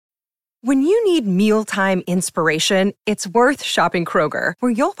When you need mealtime inspiration, it's worth shopping Kroger,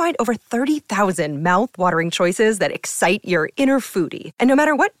 where you'll find over 30,000 mouth-watering choices that excite your inner foodie. And no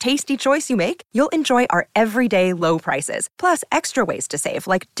matter what tasty choice you make, you'll enjoy our everyday low prices, plus extra ways to save,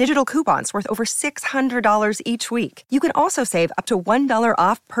 like digital coupons worth over $600 each week. You can also save up to $1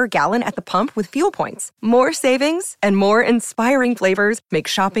 off per gallon at the pump with fuel points. More savings and more inspiring flavors make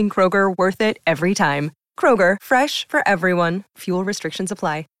shopping Kroger worth it every time. Kroger, fresh for everyone. Fuel restrictions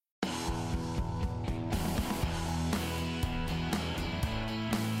apply.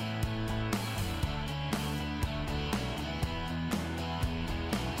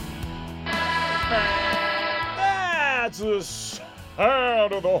 That's the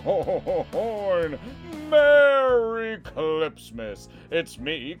sound of the horn. Merry Clipsmas. It's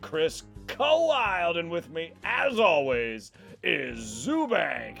me, Chris Cowild, and with me, as always, is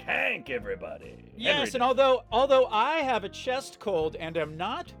Zubank Hank, everybody. Yes, and although I have a chest cold and am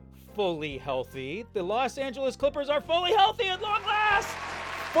not fully healthy, the Los Angeles Clippers are fully healthy at long last.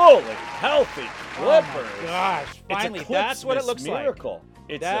 Fully healthy Clippers. Oh my gosh, finally, that's what it looks miracle.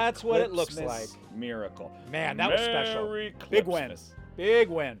 like. That's what it looks like. Miracle. Man, that was special. Merry Big win. Clipsmas. Big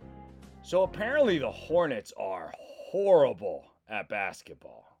win. So apparently the Hornets are horrible at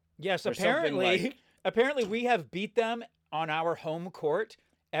basketball. Yes, There's apparently we have beat them on our home court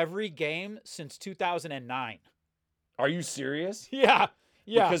every game since 2009. Are you serious? Yeah.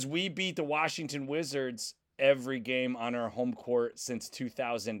 Because we beat the Washington Wizards every game on our home court since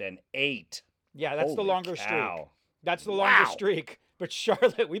 2008. Yeah, that's the longer cow. streak. That's the longer streak. But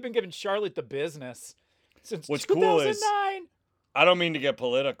Charlotte, we've been giving Charlotte the business since 2009. Cool is, I don't mean to get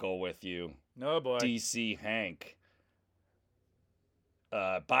political with you. No, boy. DC Hank.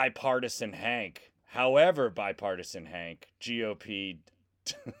 Bipartisan Hank. However bipartisan Hank. GOP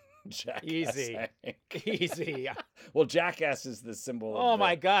Jackass Easy. Hank. Easy. Well, Jackass is the symbol of Oh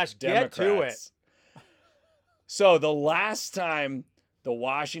my gosh, Democrats. get to it. So the last time the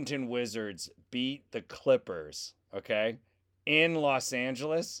Washington Wizards beat the Clippers, okay, in Los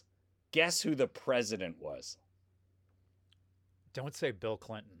Angeles, guess who the president was? Don't say Bill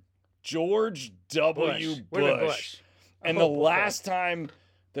Clinton. George W. Bush. And the last time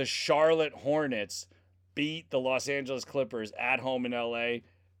the Charlotte Hornets beat the Los Angeles Clippers at home in LA,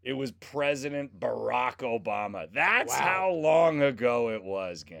 it was President Barack Obama. That's how long ago it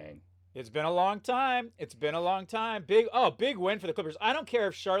was, gang. It's been a long time. Big win for the Clippers. I don't care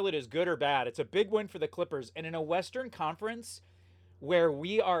if Charlotte is good or bad. It's a big win for the Clippers. And in a Western Conference where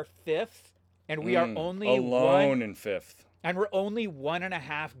we are fifth and we are only alone in fifth. And we're only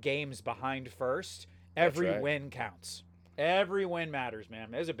 1.5 games behind first. Every win counts. Every win matters,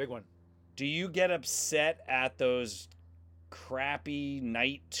 man. It's a big one. Do you get upset at those crappy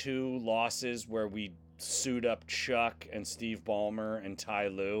night 2 losses where we suit up Chuck and Steve Ballmer and Ty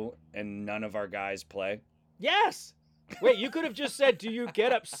Lue and none of our guys play? Yes. Wait, you could have just said, do you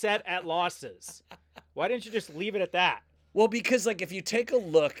get upset at losses? Why didn't you just leave it at that? Well, because if you take a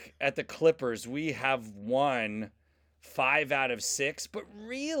look at the Clippers, we have won 5 out of 6, but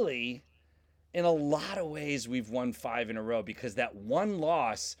really, in a lot of ways, we've won 5 in a row because that one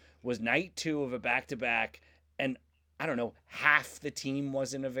loss was night 2 of a back-to-back, and I don't know, half the team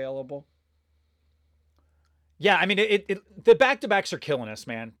wasn't available. Yeah, I mean, the back-to-backs are killing us,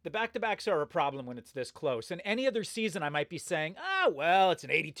 man. The back-to-backs are a problem when it's this close. And any other season, I might be saying, well, it's an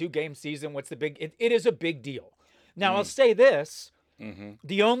 82-game season. What's the big... It is a big deal. Now, I'll say this. Mm-hmm.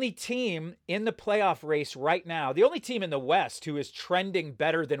 The only team in the playoff race right now, the only team in the West who is trending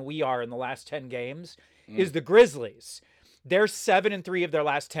better than we are in the last 10 games is the Grizzlies. They're 7-3 of their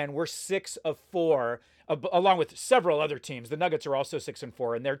last 10. We're 6 of 4, along with several other teams. The Nuggets are also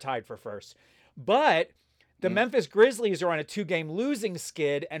 6-4, and they're tied for first. But... the Memphis Grizzlies are on a 2-game losing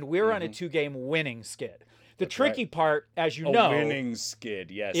skid, and we're on a 2-game winning skid. The tricky part, as you know, winning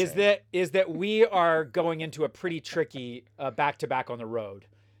skid, yes, is that we are going into a pretty tricky back-to-back on the road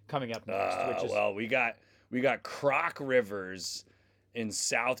coming up next. Well, we got Croc Rivers in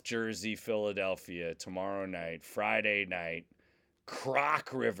South Jersey, Philadelphia tomorrow night, Friday night. Croc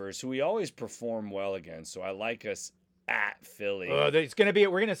Rivers, who we always perform well against, so I like us at Philly. It's going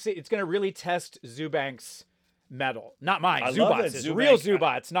to really test Zubank's metal. Not mine. Zubats. It's real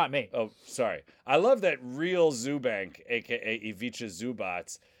Zubats, not me. Oh, sorry. I love that real Zubank, a.k.a. Ivica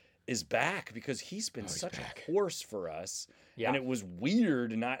Zubats, is back because he's been such a horse for us. Yeah. And it was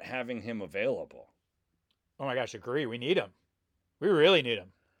weird not having him available. Oh, my gosh, agree. We need him. We really need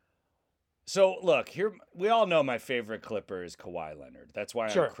him. So, look, here we all know my favorite Clipper is Kawhi Leonard. That's why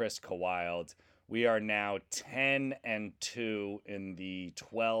I'm Chris Cowild. We are now 10-2 in the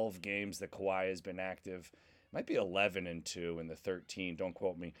 12 games that Kawhi has been active. Might be 11-2 in the 13. Don't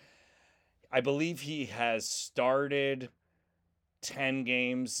quote me. I believe he has started 10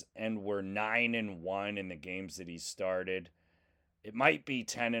 games and we're 9-1 in the games that he started. It might be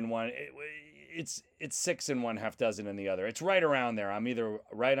 10-1. It's 6-1, half dozen in the other. It's right around there. I'm either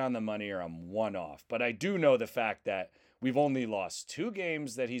right on the money or I'm one off. But I do know the fact that we've only lost 2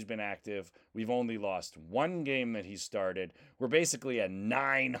 games that he's been active. We've only lost 1 game that he's started. We're basically a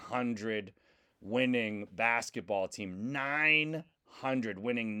 900 winning basketball team. 900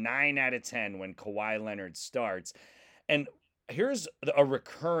 winning 9 out of 10 when Kawhi Leonard starts. And here's a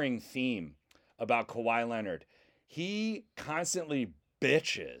recurring theme about Kawhi Leonard. He constantly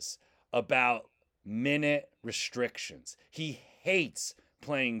bitches about minute restrictions. He hates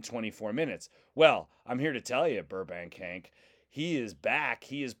playing 24 minutes. Well, I'm here to tell you, Burbank Hank, he is back.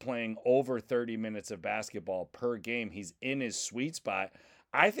 He is playing over 30 minutes of basketball per game. He's in his sweet spot.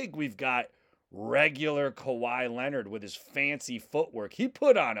 I think we've got regular Kawhi Leonard with his fancy footwork. He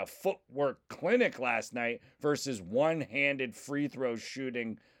put on a footwork clinic last night versus one-handed free throw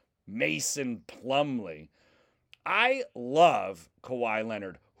shooting Mason Plumlee. I love Kawhi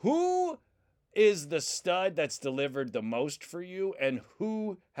Leonard. Who is the stud that's delivered the most for you, and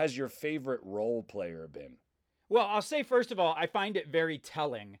who has your favorite role player been? Well, I'll say, first of all, I find it very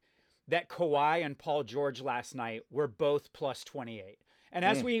telling that Kawhi and Paul George last night were both plus 28. And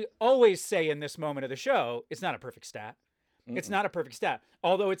as we always say in this moment of the show, it's not a perfect stat. It's not a perfect stat.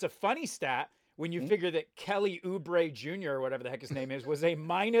 Although it's a funny stat when you figure that Kelly Oubre Jr., or whatever the heck his name is, was a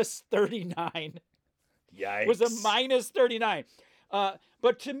minus 39. Yikes. Was a minus 39.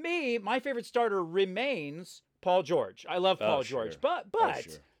 But to me, my favorite starter remains Paul George. I love Paul George. But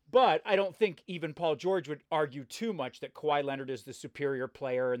I don't think even Paul George would argue too much that Kawhi Leonard is the superior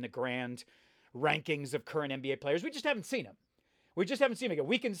player in the grand rankings of current NBA players. We just haven't seen him. We just haven't seen him again.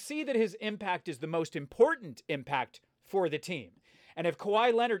 We can see that his impact is the most important impact for the team. And if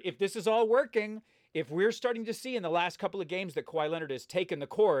Kawhi Leonard, if this is all working, if we're starting to see in the last couple of games that Kawhi Leonard has taken the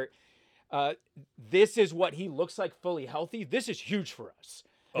court, this is what he looks like fully healthy. This is huge for us.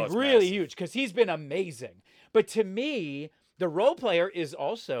 Like, really massive. Huge, because he's been amazing. But to me, the role player is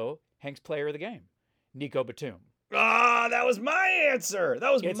also Hank's player of the game, Nico Batum. Ah, that was my answer.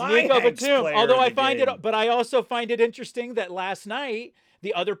 That was it's my Nico Hank's Batum. player Although of I the find game. but I also find it interesting that last night,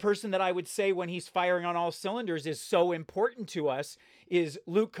 the other person that I would say when he's firing on all cylinders is so important to us is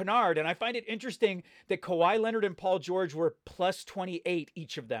Luke Kennard. And I find it interesting that Kawhi Leonard and Paul George were plus 28,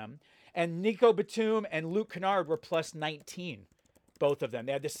 each of them. And Nico Batum and Luke Kennard were plus 19, both of them.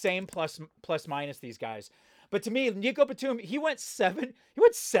 They had the same plus minus, these guys. But to me, Nico Batum, he went 70%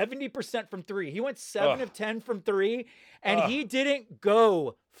 from 3. He went 7 of 10 from 3, and he didn't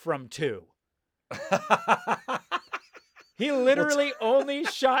go from 2. He literally only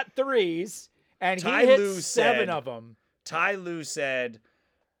shot 3s, and he hit 7 of them. Ty Lue said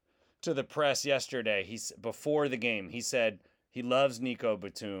to the press yesterday, before the game, he said he loves Nico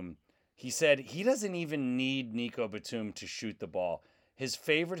Batum. He said he doesn't even need Nico Batum to shoot the ball. His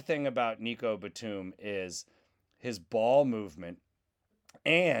favorite thing about Nico Batum is his ball movement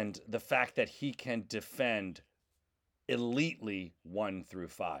and the fact that he can defend elitely 1 through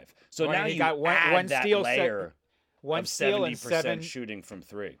 5. So now you got one that steal layer of 70% shooting from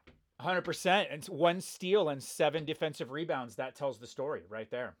 3. 100%. And 1 steal and 7 defensive rebounds. That tells the story right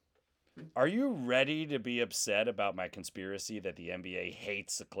there. Are you ready to be upset about my conspiracy that the NBA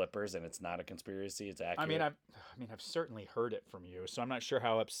hates the Clippers and it's not a conspiracy? It's accurate. I've certainly heard it from you, so I'm not sure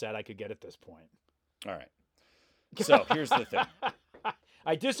how upset I could get at this point. All right. So here's the thing.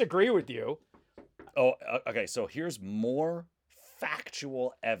 I disagree with you. Oh, okay. So here's more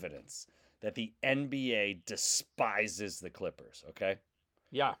factual evidence that the NBA despises the Clippers. Okay.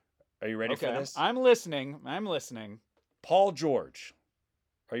 Yeah. Are you ready for this? I'm listening. Paul George.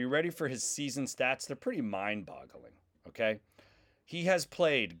 Are you ready for his season stats? They're pretty mind-boggling, okay? He has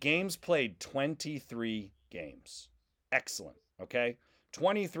played 23 games. Excellent, okay?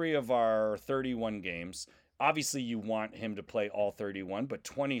 23 of our 31 games. Obviously, you want him to play all 31, but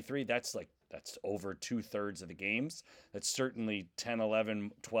 23, that's over 2/3 of the games. That's certainly 10,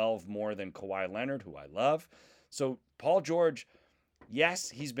 11, 12 more than Kawhi Leonard, who I love. So Paul George, yes,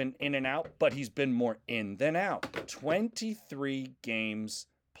 he's been in and out, but he's been more in than out. 23 games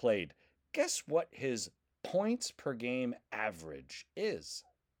played. Guess what his points per game average is,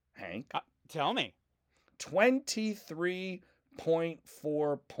 Hank? Tell me.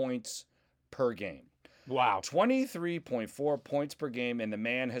 23.4 points per game. Wow. 23.4 points per game, and the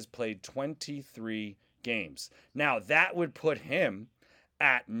man has played 23 games. Now, that would put him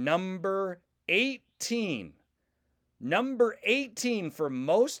at number 18. Number 18 for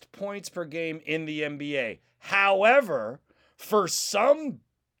most points per game in the NBA. However, for some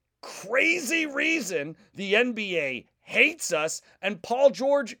crazy reason the NBA hates us and Paul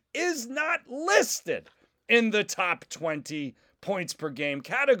George is not listed in the top 20 points per game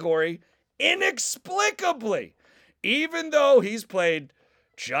category inexplicably, even though he's played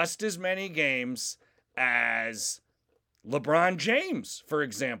just as many games as LeBron James, for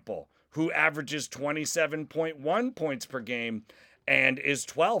example, who averages 27.1 points per game and is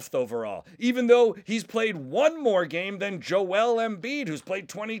 12th overall, even though he's played one more game than Joel Embiid, who's played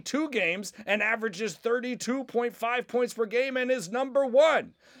 22 games and averages 32.5 points per game and is number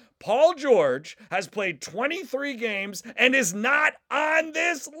one. Paul George has played 23 games and is not on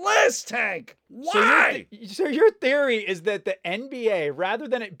this list, Hank. Why? So your theory is that the NBA, rather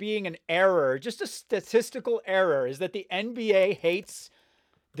than it being an error, just a statistical error, is that the NBA hates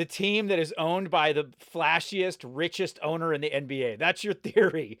the team that is owned by the flashiest, richest owner in the NBA. That's your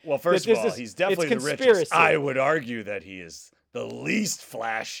theory. Well, first of all, he's definitely the richest. I would argue that he is the least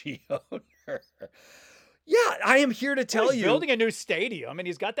flashy owner. Yeah, I am here to tell you. He's building a new stadium, and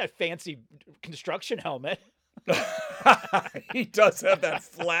he's got that fancy construction helmet. He does have that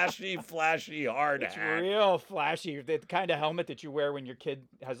flashy hard hat. It's real flashy. The kind of helmet that you wear when your kid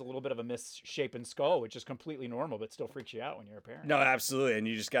has a little bit of a misshapen skull, which is completely normal, but still freaks you out when you're a parent. No, absolutely. And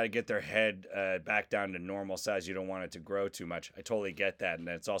you just got to get their head back down to normal size. You don't want it to grow too much. I totally get that. And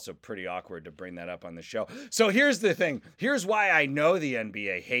it's also pretty awkward to bring that up on the show. So here's the thing. Here's why I know the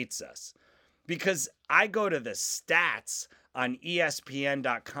NBA hates us. Because I go to the stats on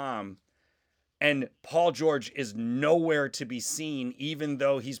ESPN.com and Paul George is nowhere to be seen, even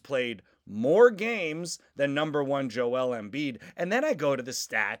though he's played more games than number one Joel Embiid. And then I go to the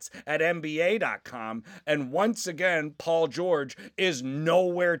stats at NBA.com, and once again, Paul George is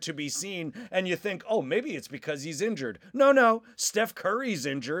nowhere to be seen. And you think, oh, maybe it's because he's injured. No, Steph Curry's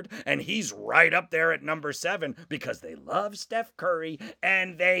injured, and he's right up there at number 7 because they love Steph Curry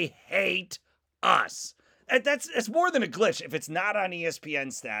and they hate us. That's more than a glitch. If it's not on ESPN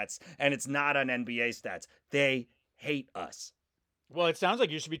stats and it's not on NBA stats, they hate us. Well, it sounds like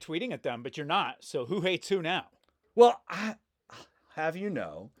you should be tweeting at them, but you're not. So who hates who now? Well, I have you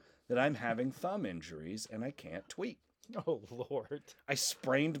know that I'm having thumb injuries and I can't tweet. Oh, Lord. I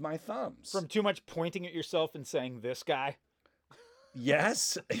sprained my thumbs. From too much pointing at yourself and saying, this guy?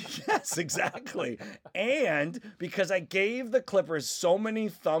 Yes, exactly. And because I gave the Clippers so many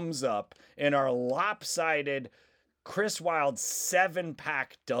thumbs up in our lopsided Chris Wilde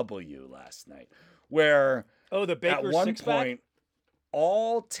 7-pack W last night, where the Baker at one 6-pack? point,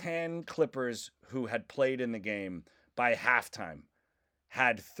 all 10 Clippers who had played in the game by halftime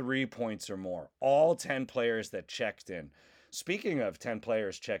had 3 points or more. All 10 players that checked in. Speaking of 10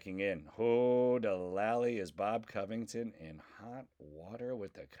 players checking in, who the lally is Bob Covington in hot water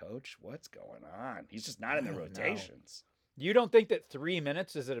with the coach? What's going on? He's just not in the rotations. No. You don't think that 3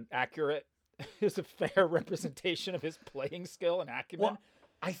 minutes is a fair representation of his playing skill and acumen? Well,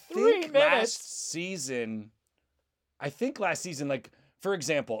 I think last season, like, for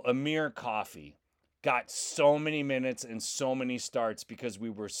example, Amir Coffey got so many minutes and so many starts because we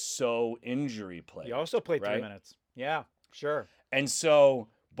were so injury plagued. He also played 3 minutes. Yeah. Sure. And so,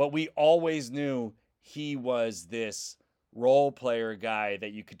 but we always knew he was this role player guy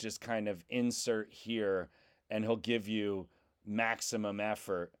that you could just kind of insert here and he'll give you maximum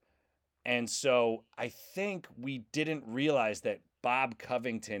effort. And so I think we didn't realize that Bob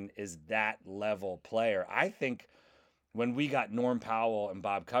Covington is that level player. I think when we got Norm Powell and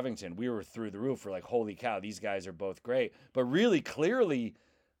Bob Covington, we were through the roof. We're like, holy cow, these guys are both great. But really, clearly,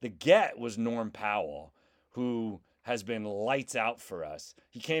 the get was Norm Powell, who has been lights out for us.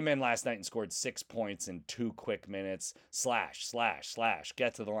 He came in last night and scored 6 points in 2 quick minutes. Slash,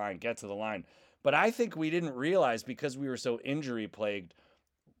 get to the line. But I think we didn't realize, because we were so injury plagued,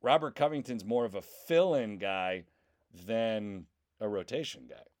 Robert Covington's more of a fill-in guy than a rotation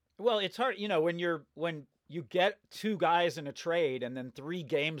guy. Well, it's hard, when you get 2 guys in a trade and then 3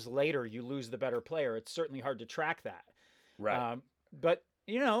 games later you lose the better player, it's certainly hard to track that. Right. But,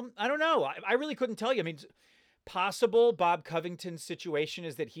 I don't know. I really couldn't tell you. I mean, possible Bob Covington's situation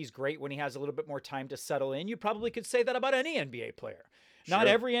is that he's great when he has a little bit more time to settle in. You probably could say that about any NBA player. Sure. Not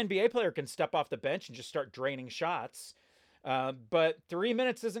every NBA player can step off the bench and just start draining shots. But 3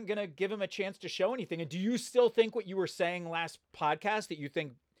 minutes isn't going to give him a chance to show anything. And do you still think what you were saying last podcast, that you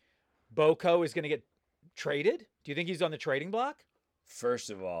think Boko is going to get traded? Do you think he's on the trading block?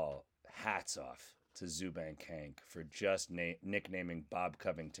 First of all, hats off to Zubin Kank for just nicknaming Bob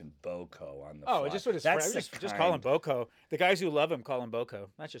Covington Boko on the fly. Just what his friends just call him Boko. The guys who love him call him Boko.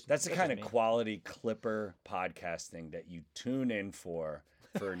 That's the kind of quality Clipper podcasting that you tune in for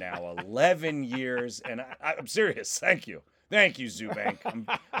now 11 years. And I'm serious. Thank you. Thank you, Zubank.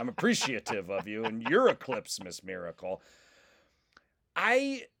 I'm appreciative of you, and you're a Clipsmas miracle.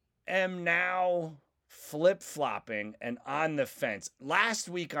 I am now flip-flopping and on the fence. Last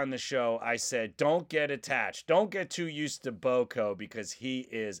week on the show, I said, don't get attached. Don't get too used to Boko because he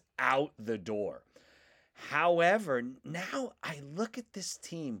is out the door. However, now I look at this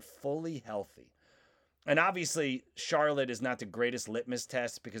team fully healthy. And obviously, Charlotte is not the greatest litmus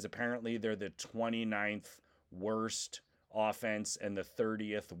test because apparently they're the 29th worst offense and the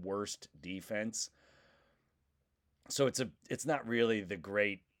 30th worst defense. So it's not really the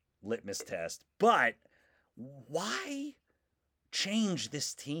great litmus test. But why change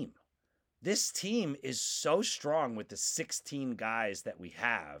this team? This team is so strong with the 16 guys that we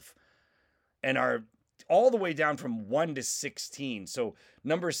have and are all the way down from 1 to 16. So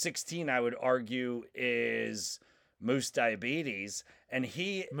number 16, I would argue, is Moose Diabetes, and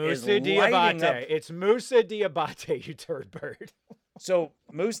he is lighting up. It's Musa Diabate, you turd bird. So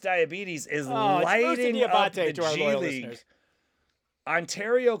Moose Diabetes is lighting up the G League. Listeners.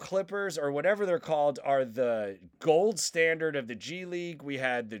 Ontario Clippers, or whatever they're called, are the gold standard of the G League. We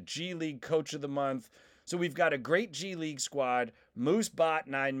had the G League Coach of the Month. So we've got a great G League squad. Moose Bot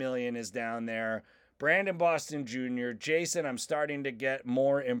 9 million is down there. Brandon Boston Jr., Jason, I'm starting to get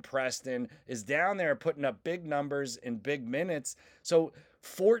more impressed in, is down there putting up big numbers in big minutes. So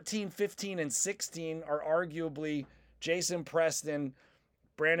 14, 15, and 16 are arguably Jason Preston,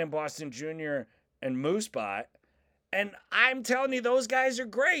 Brandon Boston Jr., and Moosebot. And I'm telling you, those guys are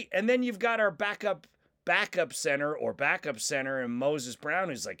great. And then you've got our backup center and Moses Brown,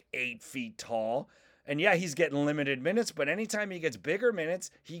 who's like 8 feet tall. And yeah, he's getting limited minutes, but anytime he gets bigger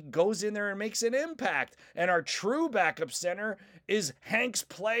minutes, he goes in there and makes an impact. And our true backup center is Hank's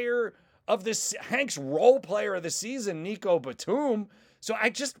role player of the season, Nico Batum. So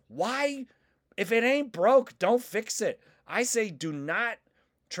why, if it ain't broke, don't fix it. I say do not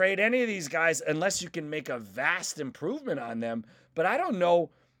trade any of these guys unless you can make a vast improvement on them. But I don't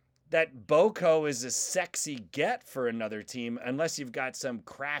know that Boko is a sexy get for another team unless you've got some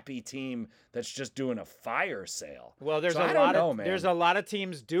crappy team that's just doing a fire sale. Well, there's a lot of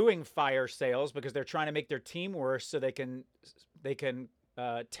teams doing fire sales because they're trying to make their team worse so they can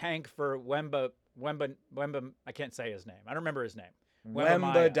tank for Wemba. I can't say his name. I don't remember his name.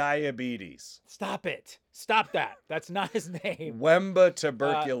 Wemba Diabetes. Stop it. Stop that. That's not his name. Wemba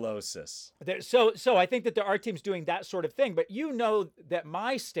tuberculosis. So I think that there are teams doing that sort of thing, but you know that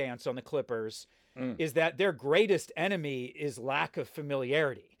my stance on the Clippers is that their greatest enemy is lack of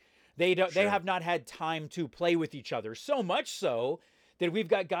familiarity. They have not had time to play with each other, so much so that we've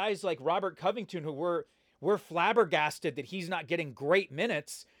got guys like Robert Covington who we're flabbergasted that he's not getting great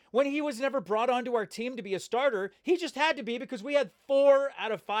minutes when he was never brought onto our team to be a starter. He just had to be because we had 4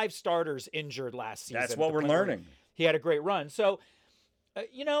 out of 5 starters injured last season. That's what we're learning. He had a great run. So,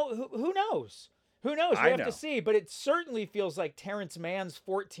 who knows? Who knows? We have to see. But it certainly feels like Terrence Mann's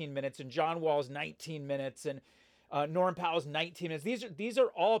 14 minutes and John Wall's 19 minutes and Norm Powell's 19 minutes. These are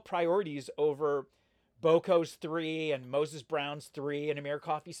all priorities over Boko's 3 and Moses Brown's 3 and Amir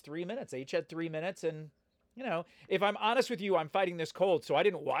Coffey's 3 minutes. They each had 3 minutes. And, if I'm honest with you, I'm fighting this cold. So I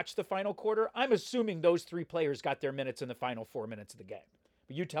didn't watch the final quarter. I'm assuming those 3 players got their minutes in the final 4 minutes of the game.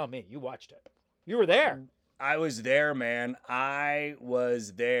 But you tell me. You watched it. You were there. I was there, man. I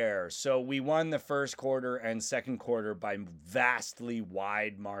was there. So we won the first quarter and second quarter by vastly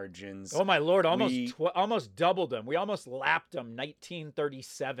wide margins. Oh, my Lord. Almost doubled them. We almost lapped them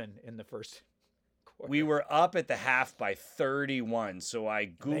 1937 in the first quarter. We were up at the half by 31. So I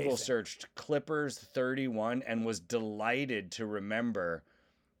Google searched Clippers 31 and was delighted to remember.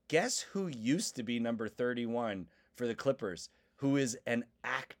 Guess who used to be number 31 for the Clippers, who is an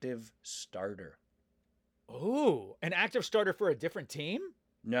active starter? Oh, an active starter for a different team?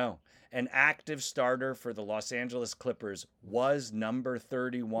 No, an active starter for the Los Angeles Clippers was number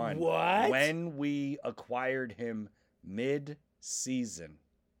 31. What? When we acquired him mid-season.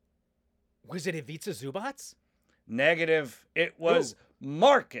 Was it Ivica Zubats? Negative. It was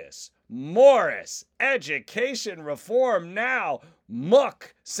Marcus Morris. Education reform now.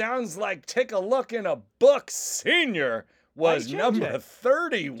 Muck. Sounds like take a look in a book. Senior was number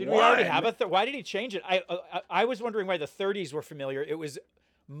 31. Did we already have why did he change it? I was wondering why the 30s were familiar. It was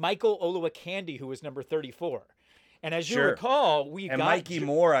Michael Olowokandi who was number 34. And as you recall, Mikey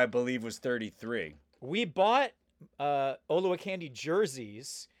Moore, I believe, was 33. We bought Olowokandi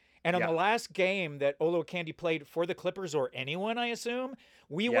jerseys, and on the last game that Olowokandi played for the Clippers or anyone, I assume,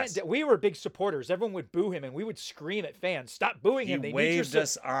 We Yes. we were big supporters. Everyone would boo him, and we would scream at fans, "Stop booing He him! They waved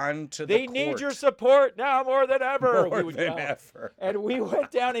us onto the They court. need your support now more than ever." More we would than yell. ever. And we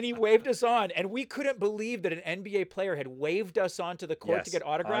went down, and he waved us on, and we couldn't believe that an NBA player had waved us onto the court to Yes, get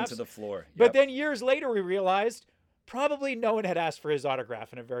autographs. onto the floor. But Yep. then years later, we realized probably no one had asked for his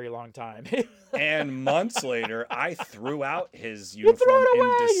autograph in a very long time. And months later, I threw out his You threw uniform it in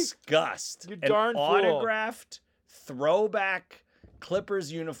away! disgust. You An darn fool. autographed throwback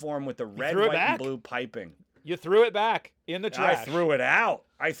Clippers uniform with the red, threw it white, and back? blue piping. You threw it back in the trash. I threw it out.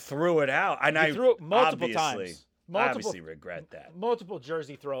 And You I threw it multiple obviously, times. Multiple, obviously regret that. multiple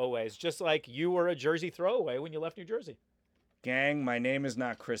jersey throwaways, just like you were a jersey throwaway when you left New Jersey. Gang, my name is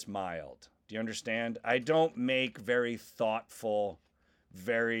not Chris Mild. Do you understand? I don't make very thoughtful,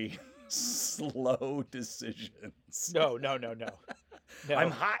 very slow decisions. No.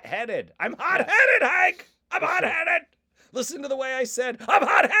 I'm hot-headed. Hank. I'm hot-headed. Listen to the way I said, I'm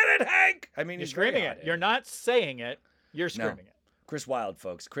hot-headed, Hank. I mean, You're he's very screaming it. hot-headed. You're not saying it. You're screaming it. Chris Wild,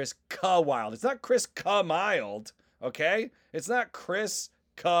 folks. Chris K. Wild. It's not Chris K. Mild, okay? It's not Chris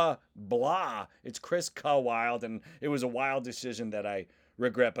K. Blah. It's Chris K. Wild, and it was a wild decision that I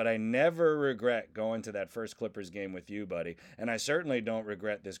regret, but I never regret going to that first Clippers game with you, buddy. And I certainly don't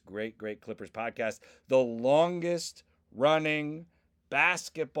regret this great, great Clippers podcast, the longest running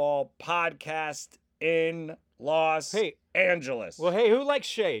basketball podcast in Los Angeles. Well, hey, who likes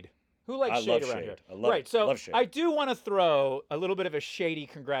shade? Who likes I shade love around shade. here? I love right, it. so Love shade. I do want to throw a little bit of a shady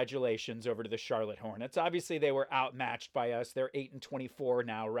congratulations over to the Charlotte Hornets. Obviously, they were outmatched by us. Their 8-24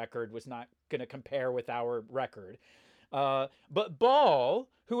 now record was not going to compare with our record. But Ball,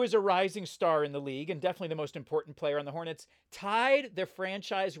 who is a rising star in the league and definitely the most important player on the Hornets, tied their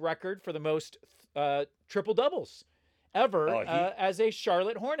franchise record for the most triple doubles ever as a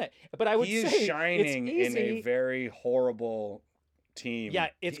Charlotte Hornet. But I would he say is shining it's in a very horrible team. Yeah,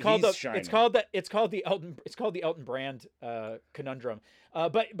 it's He's called shining. the Elton Brand conundrum.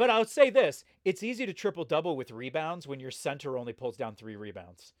 But I'll say this: it's easy to triple double with rebounds when your center only pulls down 3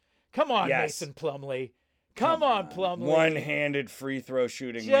 rebounds. Come on, Yes. Mason Plumlee. Come on, Plumlee. One-handed free throw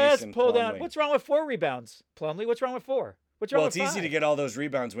shooting. Just Mason pull down. Plumlee. What's wrong with 4 rebounds, Plumlee? What's wrong with 4? What's wrong Well, with it's easy 5? to get all those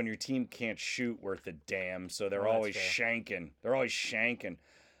rebounds when your team can't shoot worth a damn, so they're Well, always that's shanking. They're always shanking.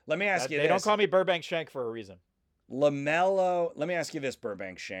 Let me ask you They this. don't call me Burbank Shank for a reason. LaMelo, let me ask you this,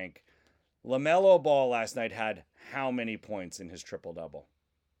 Burbank Shank. LaMelo Ball last night had how many points in his triple-double?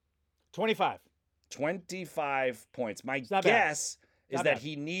 25. 25 points. My not bad. guess is Not that bad.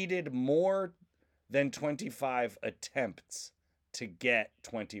 he needed more than 25 attempts to get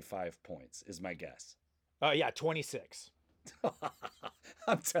 25 points, is my guess. Yeah, 26.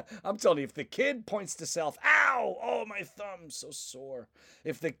 I'm telling you, if the kid points to self, ow, oh, my thumb's so sore.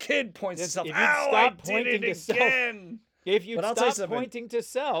 If the kid points to self, If you'd ow, stop I pointing did it to self, again. If you'd But I'll tell you stop something. pointing to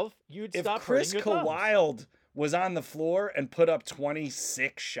self, you'd If stop Chris hurting your thumbs. Wild was on the floor and put up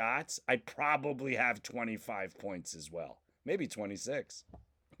 26 shots, I'd probably have 25 points as well. Maybe 26.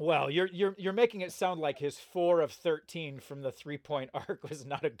 Well, you're making it sound like his 4 of 13 from the 3-point arc was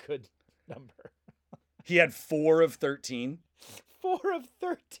not a good number. He had 4 of 13. 4 of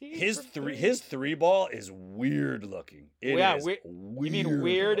 13. His from his three ball is weird looking. It yeah, is weird. weird. You mean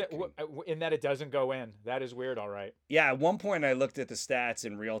weird looking. in that it doesn't go in? That is weird. All right. Yeah, at one point I looked at the stats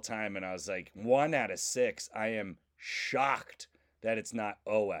in real time and I was like, 1 out of 6. I am shocked that it's not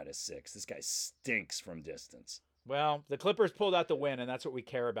 0 out of 6. This guy stinks from distance. Well, the Clippers pulled out the win, and that's what we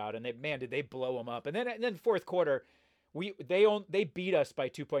care about. And did they blow them up? And then fourth quarter, they beat us by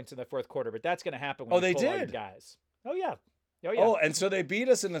 2 points in the fourth quarter. But that's going to happen when they you pull all your did? guys. Oh yeah. Oh yeah. Oh, and so they beat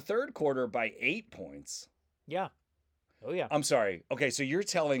us in the third quarter by 8 points. Yeah. Oh yeah. I'm sorry. Okay, so you're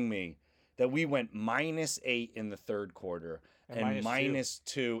telling me that we went -8 in the third quarter and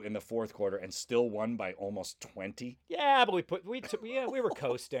 -2 in the fourth quarter and still won by almost 20? Yeah, but we were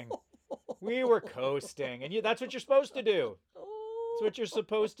coasting. We were coasting, and that's what you're supposed to do. That's what you're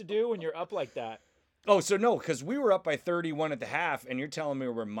supposed to do when you're up like that. Oh, so no, because we were up by 31 at the half, and you're telling me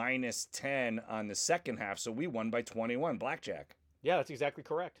we're -10 on the second half, so we won by 21. Blackjack. Yeah, that's exactly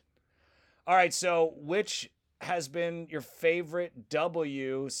correct. All right, so which has been your favorite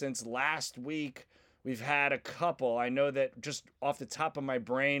W since last week? We've had a couple. I know that just off the top of my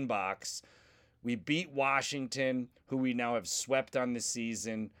brain box, we beat Washington, who we now have swept on the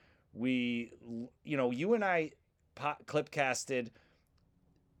season. You and I clipcasted.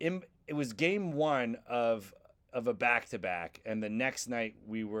 It was game 1 of a back-to-back, and the next night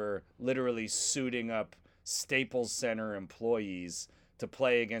we were literally suiting up Staples Center employees to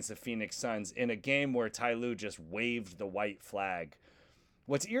play against the Phoenix Suns in a game where Ty Lue just waved the white flag.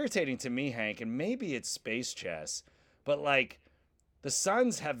 What's irritating to me, Hank, and maybe it's space chess, but like the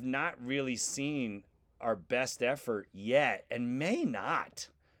Suns have not really seen our best effort yet, and may not,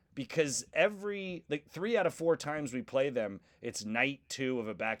 because every 3 out of 4 times we play them, it's night 2 of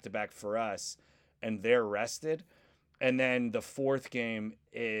a back-to-back for us, and they're rested. And then the fourth game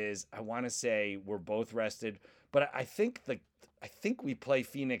is, I want to say we're both rested, but I think we play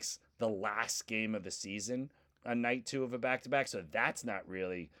Phoenix the last game of the season on night 2 of a back-to-back, so that's not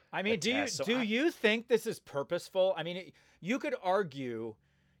really. I mean, do you think this is purposeful? I mean, you could argue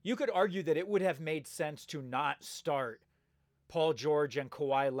that it would have made sense to not start Paul George and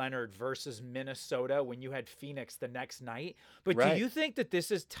Kawhi Leonard versus Minnesota when you had Phoenix the next night. But do you think that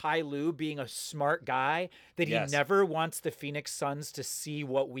this is Ty Lue being a smart guy, that he never wants the Phoenix Suns to see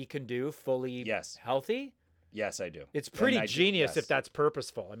what we can do fully healthy? Yes, I do. It's pretty genius if that's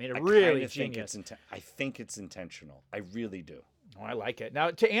purposeful. I mean, really genius. I think it's intentional. I really do. Oh, I like it.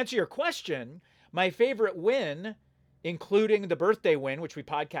 Now, to answer your question, my favorite win, including the birthday win, which we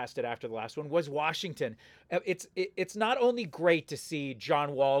podcasted after the last one, was Washington. It's not only great to see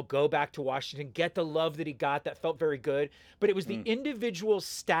John Wall go back to Washington, get the love that he got, that felt very good, but it was the individual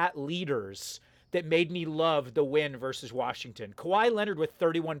stat leaders that made me love the win versus Washington. Kawhi Leonard with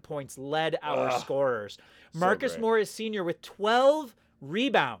 31 points led our scorers. Marcus Morris Sr. with 12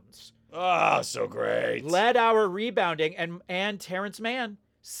 rebounds. Oh, so great. Led our rebounding, and Terrence Mann,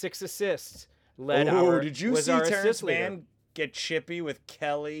 6 assists. Did you see Terrence Mann get chippy with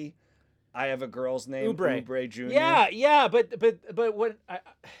Kelly? I have a girl's name, Oubre Jr. Yeah, but what?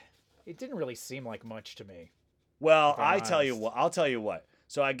 It didn't really seem like much to me. Well, I'll tell you what.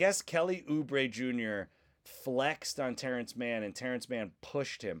 So I guess Kelly Oubre Jr. flexed on Terrence Mann, and Terrence Mann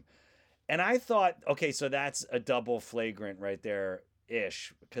pushed him. And I thought, okay, so that's a double flagrant right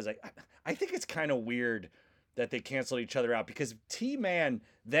there-ish, because I think it's kind of weird that they canceled each other out, because T-Man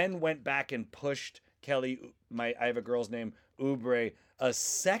then went back and pushed Kelly, I have a girl's name, Oubre, a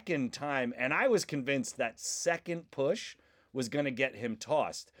second time, and I was convinced that second push was going to get him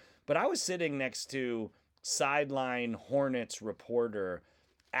tossed. But I was sitting next to sideline Hornets reporter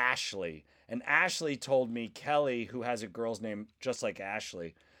Ashley, and Ashley told me Kelly, who has a girl's name just like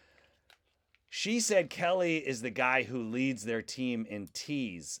Ashley, she said Kelly is the guy who leads their team in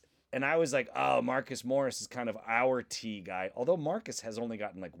tees. And I was like, oh, Marcus Morris is kind of our T guy. Although Marcus has only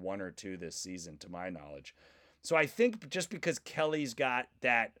gotten like 1 or 2 this season, to my knowledge. So I think just because Kelly's got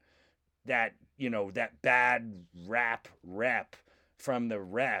that bad rep from the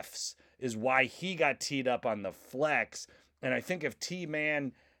refs is why he got teed up on the flex. And I think if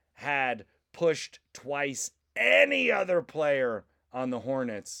T-Man had pushed twice any other player on the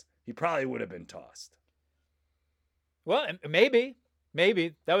Hornets, he probably would have been tossed. Well, maybe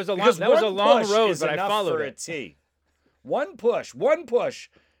that was a long road, but I followed it. A T. One push,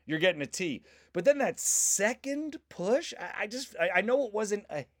 you're getting a T. But then that second push, I know it wasn't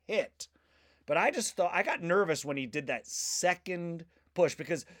a hit, but I just thought, I got nervous when he did that second push,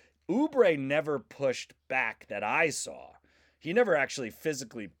 because Oubre never pushed back that I saw. He never actually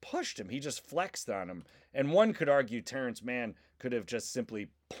physically pushed him. He just flexed on him. And one could argue Terrence Mann could have just simply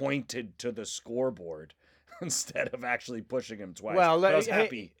pointed to the scoreboard instead of actually pushing him twice. Well, but I was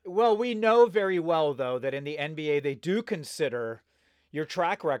happy. Well, we know very well, though, that in the NBA, they do consider your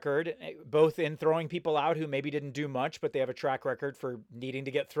track record, both in throwing people out who maybe didn't do much, but they have a track record for needing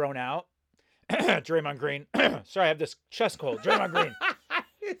to get thrown out. Draymond Green. Sorry, I have this chest cold. Draymond Green.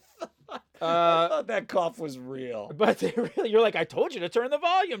 I thought that cough was real. But you're like, I told you to turn the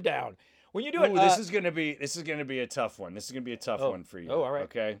volume down. When you do it, this is gonna be a tough one. This is gonna be a tough one for you. Oh, all right.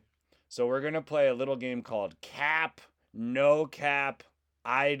 Okay. So we're gonna play a little game called Cap, No Cap,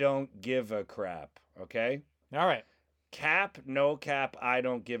 I Don't Give a Crap. Okay. All right. Cap, no cap, I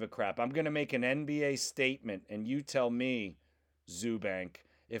don't give a crap. I'm gonna make an NBA statement, and you tell me, Zubank,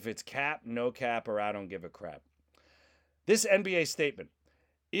 if it's cap, no cap, or I don't give a crap. This NBA statement: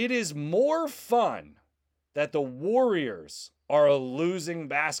 it is more fun that the Warriors are a losing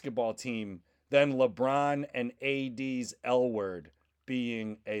basketball team than LeBron and AD's L Word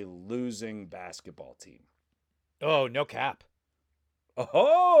being a losing basketball team. Oh, no cap.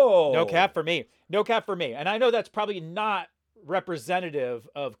 Oh! No cap for me. No cap for me. And I know that's probably not representative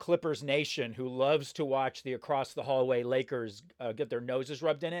of Clippers Nation, who loves to watch the across the hallway Lakers get their noses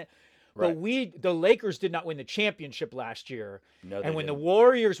rubbed in it. Right. But the Lakers did not win the championship last year. No, and when didn't. the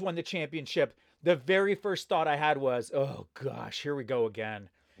Warriors won the championship, the very first thought I had was, oh gosh, here we go again.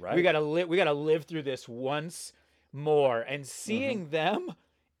 Right. We gotta live through this once more. And seeing them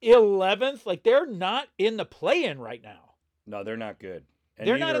 11th, like they're not in the play-in right now. No, they're not good. And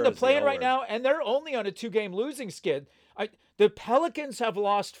they're not in the neither is play-in L right Word. now, and they're only on a 2-game losing skid. The Pelicans have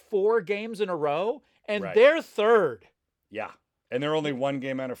lost 4 games in a row, and Right. they're third. Yeah. And they're only one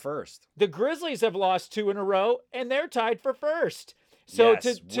game out of first. The Grizzlies have lost 2 in a row, and they're tied for first. So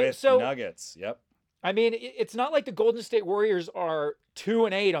yes, with Nuggets. Yep. I mean, it's not like the Golden State Warriors are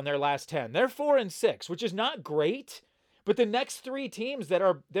 2-8 on their last 10. They're 4-6, which is not great. But the next 3 teams that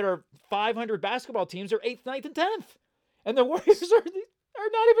are 500 basketball teams are 8th, 9th, and 10th, and the Warriors are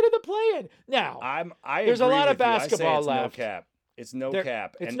not even in the play-in. Now, there's a lot of basketball left. No cap. It's no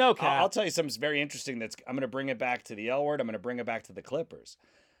cap. It's no cap. I'll tell you something very interesting. I'm going to bring it back to the L word. I'm going to bring it back to the Clippers.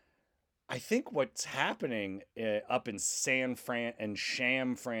 I think what's happening up in San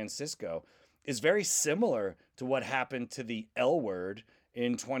Francisco is very similar to what happened to the L word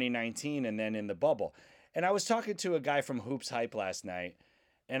in 2019 and then in the bubble. And I was talking to a guy from Hoops Hype last night,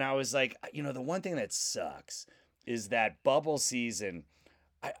 and I was like, the one thing that sucks is that bubble season.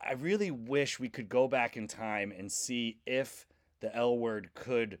 I really wish we could go back in time and see if the L word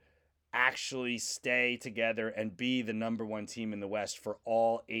could actually stay together and be the number 1 team in the West for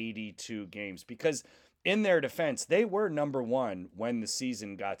all 82 games. Because in their defense, they were number 1 when the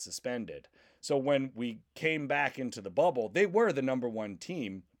season got suspended. So when we came back into the bubble, they were the number 1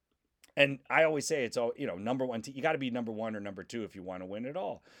 team. And I always say it's all, number 1 team. You got to be number 1 or number 2 if you want to win it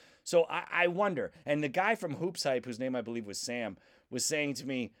all. So I wonder. And the guy from Hoops Hype, whose name I believe was Sam, was saying to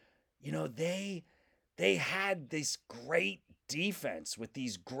me, they had this great defense with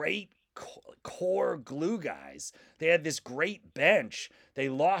these great core glue guys. They had this great bench. They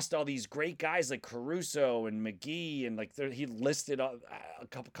lost all these great guys like Caruso and McGee, and he listed a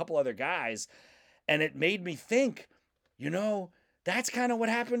couple other guys. And it made me think, that's kind of what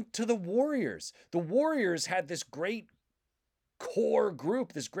happened to the Warriors. The Warriors had this great core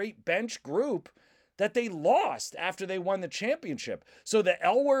group, this great bench group that they lost after they won the championship. So the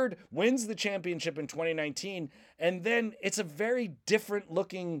L word wins the championship in 2019, and then it's a very different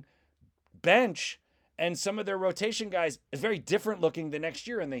looking bench, and some of their rotation guys is very different looking the next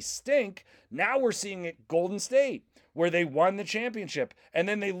year, and they stink. Now we're seeing it Golden State, where they won the championship, and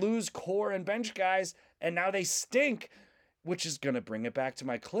then they lose core and bench guys, and now they stink, which is going to bring it back to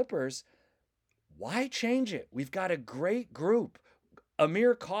my Clippers. Why change it? We've got a great group.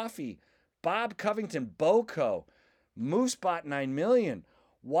 Amir Coffey, Bob Covington, Boko, Moosebot 9 million.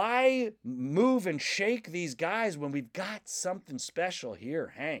 Why move and shake these guys when we've got something special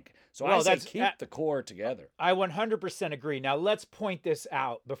here, Hank? So I say keep the core together. I 100% agree. Now let's point this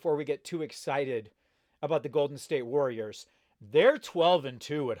out before we get too excited about the Golden State Warriors. They're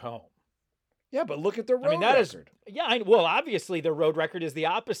 12-2 at home. Yeah, but look at their road record. Well, obviously their road record is the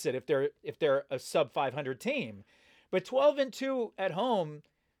opposite if they're a sub 500 team. But 12-2 at home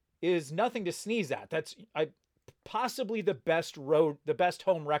is nothing to sneeze at. That's possibly the best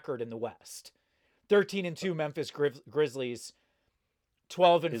home record in the West. 13-2 Memphis Grizzlies,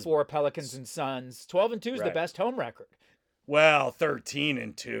 12-4 Pelicans and Suns. 12-2 is the best home record. Well,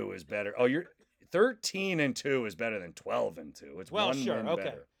 13-2 is better. Oh, 13-2 is better than 12-2. It's one win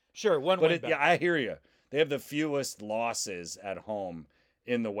better. Sure, one win better. Yeah, I hear you. They have the fewest losses at home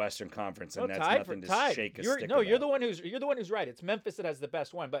in the Western Conference, and that's nothing to shake a stick about. You're the one who's right. It's Memphis that has the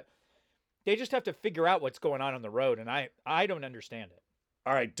best one, but they just have to figure out what's going on the road, and I don't understand it.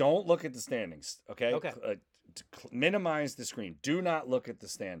 All right, don't look at the standings, okay? Okay. Minimize the screen. Do not look at the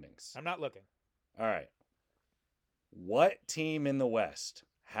standings. I'm not looking. All right. What team in the West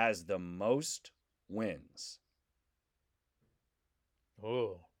has the most wins?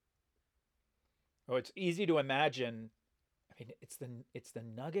 Oh, it's easy to imagine. I mean, it's the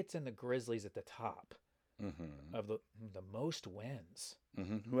Nuggets and the Grizzlies at the top of the most wins.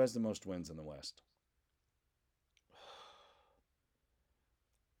 Mm-hmm. Who has the most wins in the West?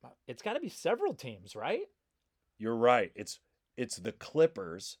 It's got to be several teams, right? You're right. It's the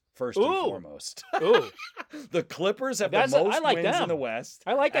Clippers first and foremost. Ooh. The Clippers have the most wins in the West.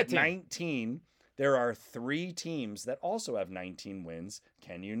 I like that team. 19. There are 3 teams that also have 19 wins.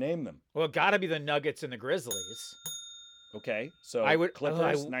 Can you name them? Well, it got to be the Nuggets and the Grizzlies. Okay, so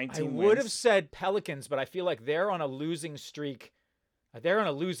Clippers, 19 wins. I would have said Pelicans, but I feel like they're on a losing streak. They're on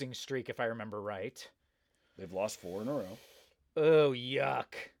a losing streak, if I remember right. They've lost 4 in a row. Oh,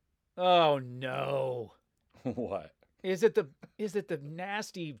 yuck. Oh, no. What? Is it the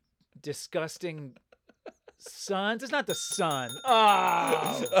nasty, disgusting Suns? It's not the Sun.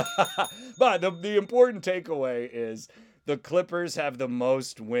 Oh. But the important takeaway is the Clippers have the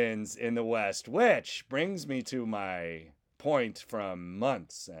most wins in the West, which brings me to my point from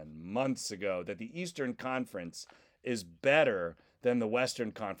months and months ago that the Eastern Conference is better than the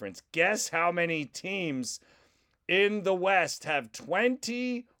Western Conference. Guess how many teams in the West have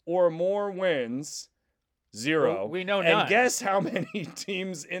 20 or more wins? 0. Well, we know none. And guess how many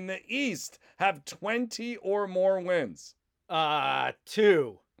teams in the East have 20 or more wins?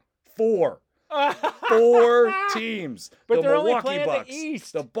 2. 4. 4 teams. But the they're only Milwaukee playing the Bucks,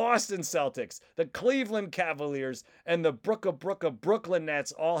 East. the Boston Celtics, the Cleveland Cavaliers, and the Brooklyn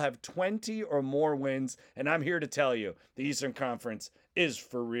Nets all have 20 or more wins. And I'm here to tell you, the Eastern Conference is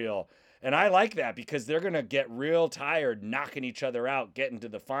for real. And I like that because they're going to get real tired knocking each other out, getting to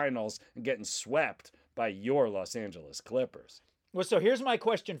the finals, and getting swept by your Los Angeles Clippers. Well, so here's my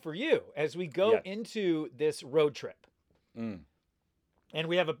question for you as we go into this road trip. And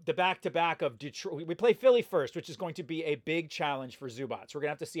we have the back-to-back of Detroit. We play Philly first, which is going to be a big challenge for Zubats. We're going to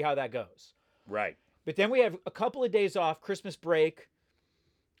have to see how that goes. Right. But then we have a couple of days off, Christmas break,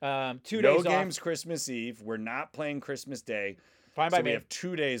 2 days off. No games Christmas Eve. We're not playing Christmas Day. Fine by so me. We have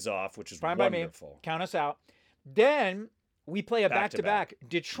 2 days off, which is Fine wonderful. By me. Count us out. Then we play a back-to-back.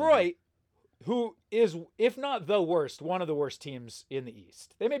 Detroit, who is, if not the worst, one of the worst teams in the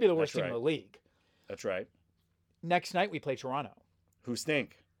East. They may be the worst team in the league. That's right. Next night we play Toronto. Who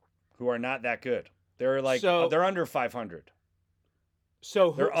stink, who are not that good. They're like they're under 500.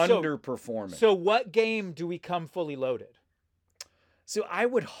 So they're underperforming. So what game do we come fully loaded? So I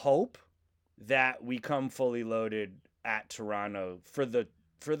would hope that we come fully loaded at Toronto for the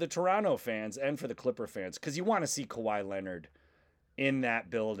Toronto fans and for the Clipper fans, because you want to see Kawhi Leonard in that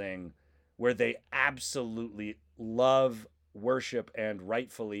building where they absolutely love, worship, and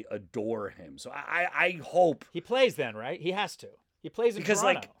rightfully adore him. So I hope he plays then, right? He has to. He plays in because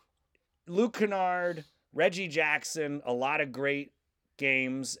Toronto. Like Luke Kennard, Reggie Jackson, a lot of great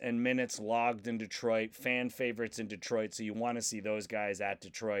games and minutes logged in Detroit, fan favorites in Detroit. So you want to see those guys at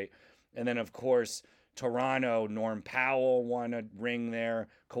Detroit. And then, of course, Toronto, Norm Powell won a ring there.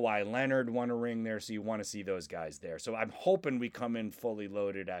 Kawhi Leonard won a ring there. So you want to see those guys there. So I'm hoping we come in fully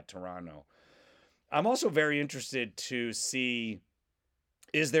loaded at Toronto. I'm also very interested to see,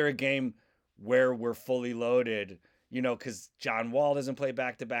 is there a game where we're fully loaded? You know, because John Wall doesn't play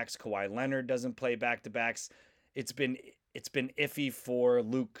back-to-backs. Kawhi Leonard doesn't play back-to-backs. It's been iffy for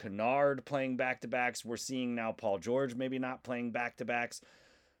Luke Kennard playing back-to-backs. We're seeing now Paul George maybe not playing back-to-backs.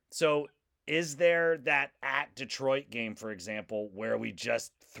 So is there that at Detroit game, for example, where we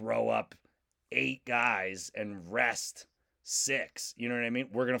just throw up 8 guys and rest 6? You know what I mean?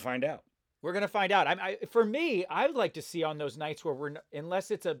 We're going to find out. We're going to find out. For me, I would like to see on those nights where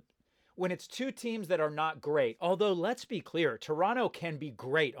when it's 2 teams that are not great. Although, let's be clear, Toronto can be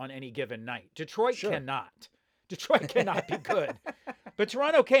great on any given night. Detroit cannot. Detroit cannot be good. But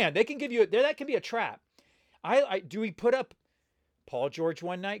Toronto can. They can give you that can be a trap. Do we put up Paul George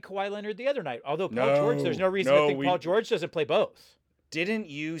one night, Kawhi Leonard the other night? Although Paul George, there's no reason to think Paul George doesn't play both. Didn't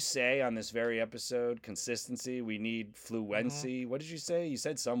you say on this very episode, consistency, we need fluency? What did you say? You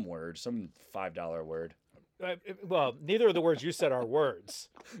said some word, some $5 word. Well, neither of the words you said are words.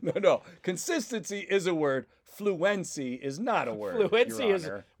 No. Consistency is a word. Fluency is not a word. Fluency is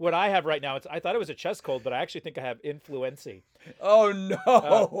what I have right now. I thought it was a chest cold, but I actually think I have influency. Oh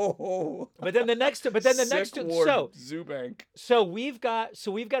no! But then the next, Zubank. So we've got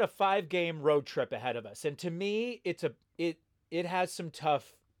a 5-game road trip ahead of us, and to me, it has some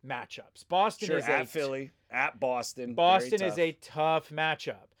tough matchups. Boston is at Philly, at Boston. Boston is a tough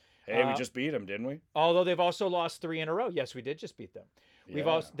matchup. Hey, we just beat them, didn't we? Although they've also lost 3 in a row. Yes, we did just beat them.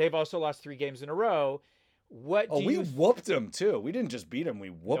 Yeah. They've also lost 3 games in a row. We whooped them too. We didn't just beat them. We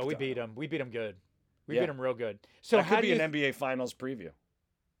whooped them. No, we beat them. We beat them good. We beat them real good. So that could be an NBA Finals preview.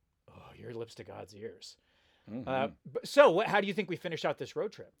 Oh, your lips to God's ears. Mm-hmm. How do you think we finish out this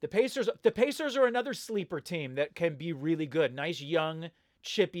road trip? The Pacers are another sleeper team that can be really good. Nice, young,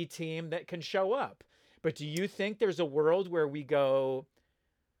 chippy team that can show up. But do you think there's a world where we go...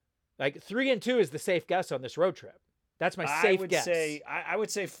 Like 3-2 is the safe guess on this road trip. That's my safe guess. I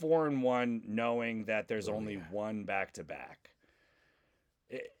would say 4-1, knowing that there's only one back-to-back.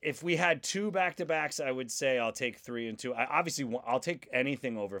 If we had 2 back-to-backs, I would say I'll take 3-2. I'll take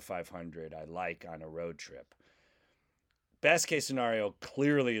anything over 500. I like on a road trip. Best case scenario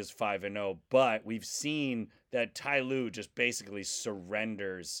clearly is 5-0, but we've seen that Ty Lue just basically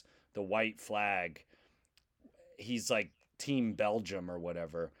surrenders the white flag. He's like Team Belgium or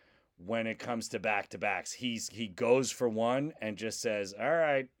whatever. When it comes to back-to-backs, he goes for one and just says, all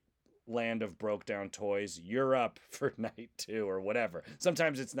right, land of broke down toys, you're up for night 2 or whatever.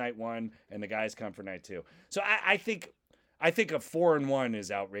 Sometimes it's night 1 and the guys come for night 2. So I think a 4-1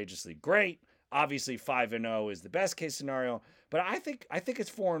 is outrageously great. Obviously 5-0 is the best case scenario, but I think it's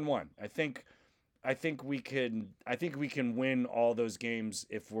 4-1. I think we can win all those games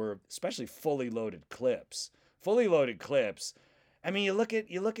if we're especially fully loaded Clips. Fully loaded Clips. I mean, you look at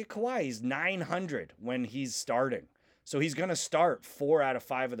Kawhi. He's 900 when he's starting, so he's going to start 4 out of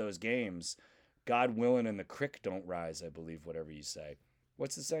 5 of those games. God willing and the creek don't rise, I believe, whatever you say.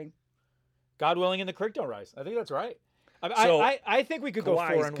 What's the saying? God willing and the creek don't rise. I think that's right. So I think we could go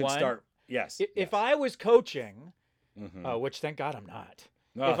Kawhi 4-1. could start. Yes. If I was coaching, Mhm. which thank God I'm not.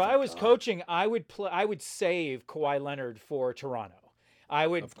 Oh, If I thank was God. coaching, I would save Kawhi Leonard for Toronto.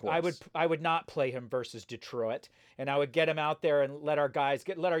 Of course. I would not play him versus Detroit, and I would get him out there and let our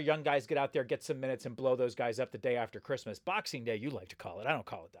young guys get out there, get some minutes, and blow those guys up the day after Christmas, Boxing Day. You like to call it. I don't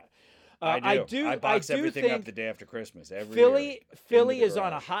call it that. I do. I box everything up think the day after Christmas. Every Philly year. Philly Into the is on a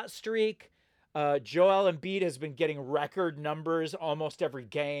garage. hot streak. Joel Embiid has been getting record numbers almost every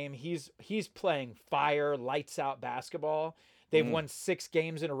game. He's playing fire, lights out basketball. They've won 6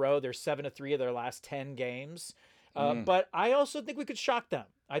 games in a row. They're 7-3 of their last 10 games. But I also think we could shock them.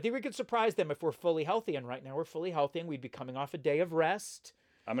 I think we could surprise them if we're fully healthy. And right now we're fully healthy, and we'd be coming off a day of rest.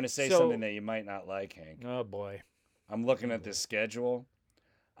 I'm going to say So- something that you might not like, Hank. Oh boy. I'm looking at this schedule.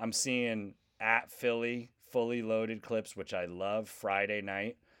 I'm seeing at Philly fully loaded Clips, which I love, Friday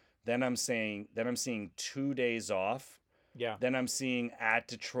night. Then I'm seeing 2 days off. Yeah. Then I'm seeing at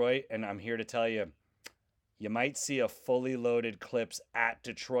Detroit, and I'm here to tell you, you might see a fully loaded Clips at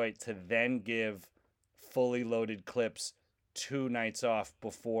Detroit to then give fully loaded Clips 2 nights off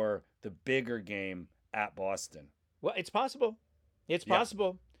before the bigger game at Boston. Well, it's possible. It's Yeah.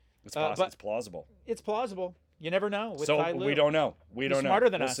 possible. It's possible. But- It's plausible. It's plausible. You never know. With So Ty Lue. we don't know. We He's don't know. smarter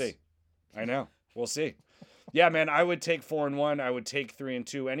than we'll us. see. I know. We'll see. Yeah, man. I would take 4-1. I would take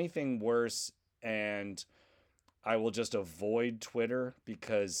 3-2. Anything worse, and I will just avoid Twitter,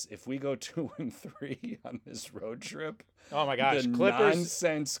 because if we go 2-3 on this road trip, Oh my gosh. the Clippers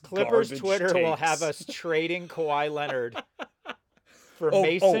nonsense Clippers garbage Twitter will takes. have us trading Kawhi Leonard for Oh,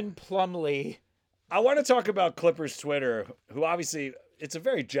 Mason Plumlee. I want to talk about Clippers Twitter, who obviously it's a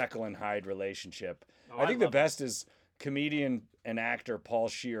very Jekyll and Hyde relationship. Oh, I think the love best is comedian and actor Paul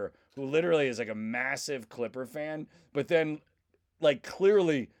Scheer, who literally is like a massive Clipper fan, but then like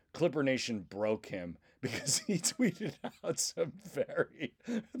clearly Clipper Nation broke him because he tweeted out some very,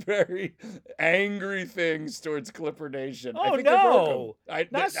 very angry things towards Clipper Nation. I Oh think they broke no! him. I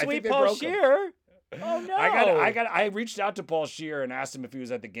Not think sweet they Paul broke him. Scheer. Oh no! I reached out to Paul Scheer and asked him if he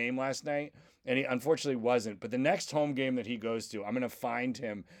was at the game last night, and he unfortunately wasn't. But the next home game that he goes to, I'm gonna find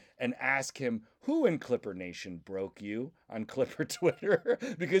him and ask him who in Clipper Nation broke you on Clipper Twitter,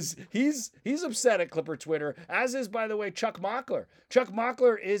 because he's upset at Clipper Twitter, as is, by the way, Chuck Mockler. Chuck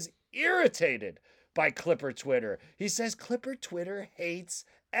Mockler is irritated by Clipper Twitter. He says Clipper Twitter hates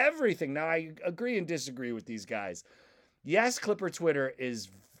everything. Now I agree and disagree with these guys. Yes, Clipper Twitter is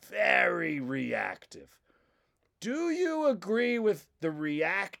very reactive. Do you agree with the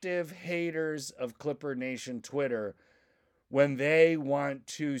reactive haters of Clipper Nation Twitter when they want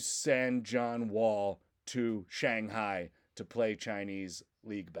to send John Wall to Shanghai to play Chinese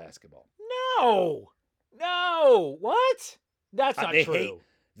league basketball? No. What? That's not They true.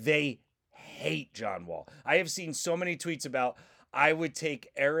 hate John Wall. I have seen so many tweets about, I would take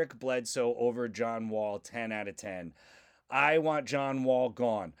Eric Bledsoe over John Wall 10 out of 10. I want John Wall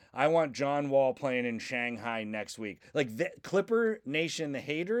gone. I want John Wall playing in Shanghai next week. Like, the Clipper Nation, the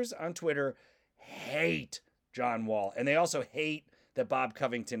haters on Twitter hate John Wall. And they also hate that Bob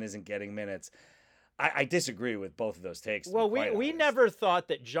Covington isn't getting minutes. I disagree with both of those takes. to be Well, quite we honest. never thought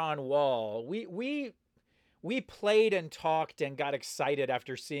that John Wall. We played and talked and got excited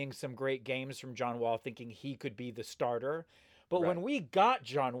after seeing some great games from John Wall, thinking he could be the starter. But when Right. we got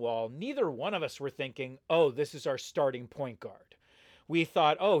John Wall, neither one of us were thinking, "Oh, this is our starting point guard." We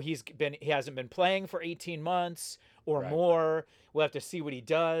thought, "Oh, he hasn't been playing for 18 months or Right. more. We'll have to see what he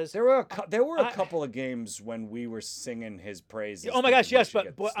does." There were a I- couple of games when we were singing his praises. Oh my gosh, thinking we yes, should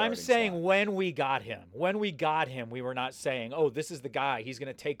get the but I'm starting saying slot. when we got him, we were not saying, "Oh, this is the guy. He's going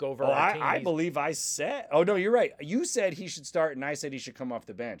to take over Oh, our team." I He's- believe I said. Oh no, you're right. You said he should start, and I said he should come off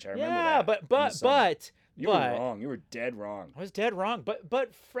the bench. I remember yeah, that. but in the summer. You were wrong. You were dead wrong. I was dead wrong.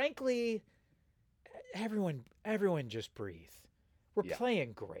 But frankly, everyone just breathe. We're Yeah.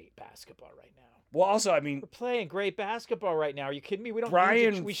 playing great basketball right now. Well, also, I mean, We're playing great basketball right now. Are you kidding me? We don't.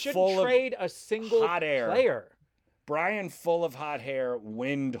 Brian we shouldn't full of trade a single hot air. player. Brian, full of hot hair,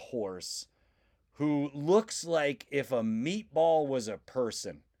 wind horse, who looks like if a meatball was a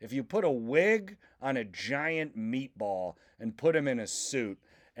person. If you put a wig on a giant meatball and put him in a suit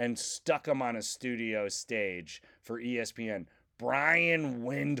and stuck him on a studio stage for ESPN, Brian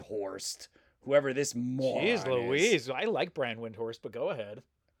Windhorst, whoever this moron Jeez is. Louise, I like Brian Windhorst, but go ahead.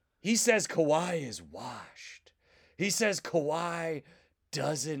 He says Kawhi is washed. He says Kawhi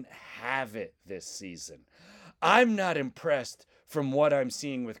doesn't have it this season. I'm not impressed from what I'm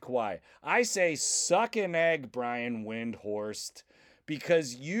seeing with Kawhi. I say suck an egg, Brian Windhorst,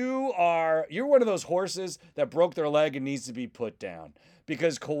 because you're one of those horses that broke their leg and needs to be put down.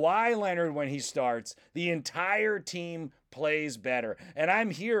 Because Kawhi Leonard, when he starts, the entire team plays better. And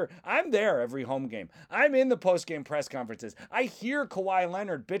I'm there every home game. I'm in the post-game press conferences. I hear Kawhi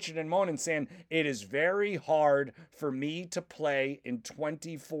Leonard bitching and moaning saying, it is very hard for me to play in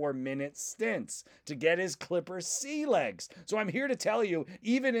 24-minute stints to get his Clippers sea legs. So I'm here to tell you,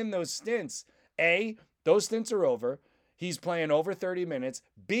 even in those stints, A, those stints are over. He's playing over 30 minutes.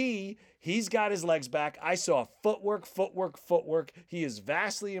 B, he's got his legs back. I saw footwork. He is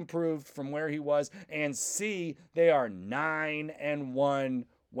vastly improved from where he was. And C, they are 9-1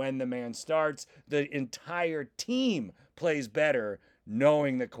 when the man starts. The entire team plays better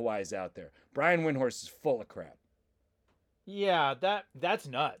knowing that Kawhi's out there. Brian Windhorst is full of crap. Yeah, that's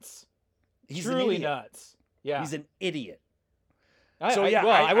nuts. He's truly nuts. Yeah. He's an idiot.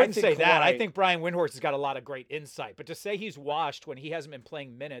 I wouldn't say that. I Kawhi, think Brian Windhorst has got a lot of great insight. But to say he's washed when he hasn't been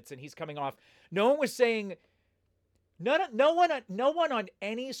playing minutes and he's coming off, no one was saying. No one on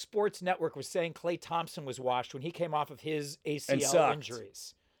any sports network was saying Klay Thompson was washed when he came off of his ACL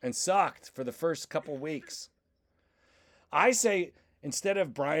injuries. And sucked for the first couple weeks. I say, instead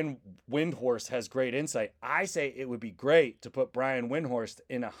of Brian Windhorst has great insight, I say it would be great to put Brian Windhorst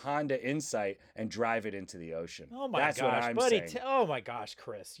in a Honda Insight and drive it into the ocean. Oh my That's gosh, what I'm buddy! saying. Oh my gosh,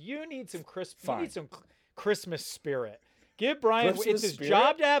 Chris, you need some Fine. You need some Christmas spirit. Give Brian. Christmas it's his spirit?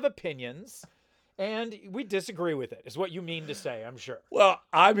 job to have opinions, and we disagree with it. Is what you mean to say? I'm sure. Well,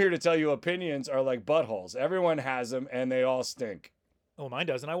 I'm here to tell you opinions are like buttholes. Everyone has them, and they all stink. Oh, mine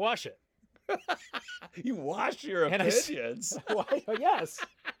doesn't. I wash it. You wash your And opinions. Why? Yes.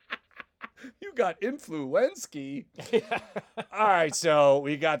 You got influenski. All right, so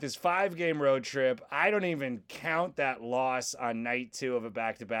we got this 5-game road trip. I don't even count that loss on night 2 of a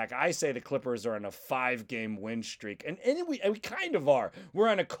back-to-back. I say the Clippers are on a 5-game win streak. And we kind of are. We're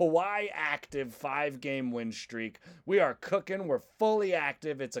on a Kawhi active 5-game win streak. We are cooking. We're fully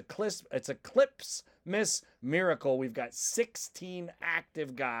active. It's a Clips Miss Miracle. We've got 16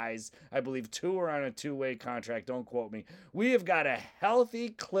 active guys. I believe 2 are on a 2-way contract. Don't quote me. We have got a healthy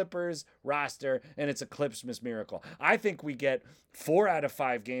Clippers roster, and it's a Clips Miss Miracle. I think we get 4 out of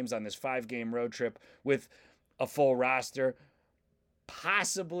 5 games on this 5-game road trip with a full roster.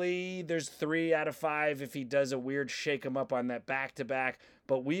 Possibly there's 3 out of 5 if he does a weird shake him up on that back-to-back.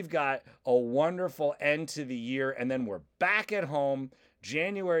 But we've got a wonderful end to the year, and then we're back at home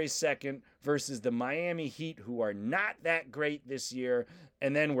January 2nd versus the Miami Heat, who are not that great this year.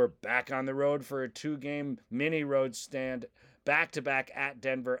 And then we're back on the road for a 2-game mini road stand, back-to-back at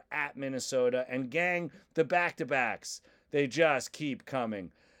Denver, at Minnesota. And gang, the back-to-backs, they just keep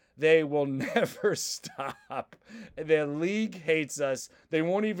coming. They will never stop. The league hates us. They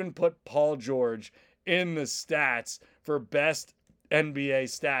won't even put Paul George in the stats for best NBA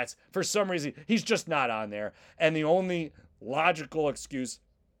stats. For some reason, he's just not on there. And the only logical excuse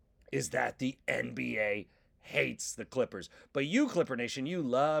is that the NBA hates the Clippers. But you, Clipper Nation, you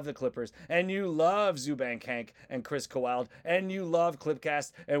love the Clippers, and you love Zubank Hank and Chris Kowald, and you love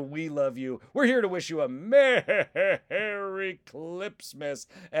Clipcast, and we love you. We're here to wish you a Merry Clipsmas,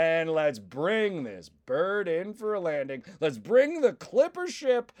 and let's bring this bird in for a landing. Let's bring the Clipper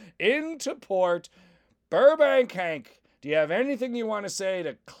ship into port. Burbank Hank, do you have anything you want to say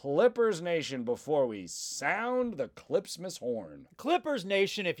to Clippers Nation before we sound the Clipsmas horn? Clippers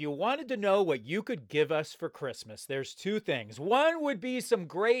Nation, if you wanted to know what you could give us for Christmas, there's 2 things. One would be some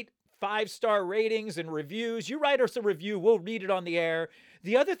great 5-star ratings and reviews. You write us a review, we'll read it on the air.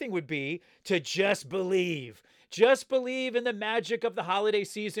 The other thing would be to just believe. Just believe in the magic of the holiday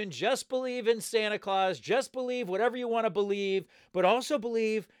season. Just believe in Santa Claus. Just believe whatever you want to believe. But also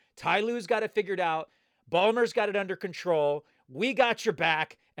believe Ty Lue's got it figured out. Ballmer's got it under control. We got your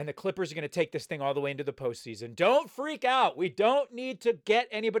back, and the Clippers are going to take this thing all the way into the postseason. Don't freak out. We don't need to get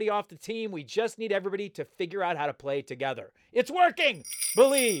anybody off the team. We just need everybody to figure out how to play together. It's working.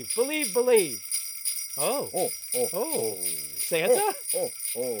 Believe, believe, believe. Oh. Santa?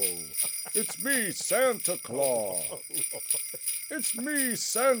 It's me, Santa Claus. It's me,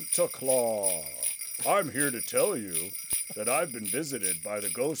 Santa Claus. I'm here to tell you that I've been visited by the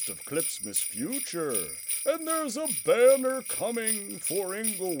ghost of Clipsmas Future, and there's a banner coming for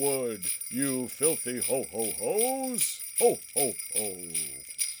Inglewood, you filthy ho-ho-hos. Ho-ho-ho.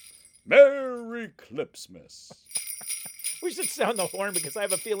 Merry Clipsmas. We should sound the horn because I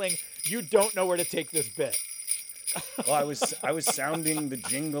have a feeling you don't know where to take this bit. Well, I was sounding the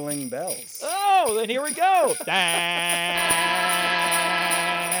jingling bells. Oh, then here we go.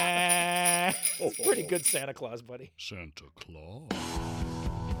 It's pretty good Santa Claus, buddy. Santa Claus.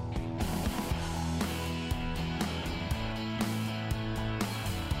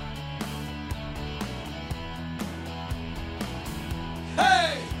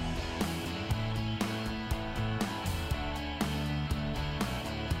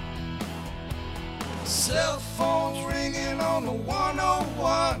 Cell phones ringing on the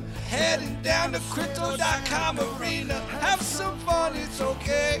 101. Heading down to Crypto.com arena. Have some fun, it's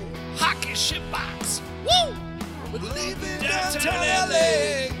okay. Hockey shitbox. Woo! We're leaving downtown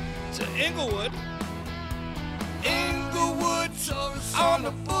LA to Inglewood. Inglewood on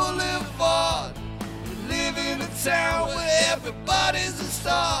the boulevard. We live in a town where everybody's a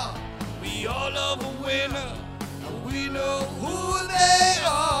star. We all love a winner, and we know who they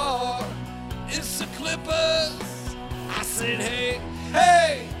are. It's the Clippers. I said, hey,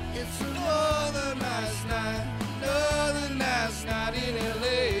 hey, it's another nice night in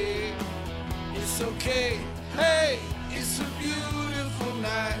LA. It's okay, hey, it's a beautiful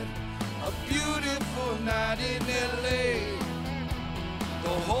night in LA. The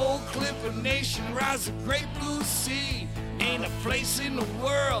whole Clipper Nation rides the great blue sea. Ain't a place in the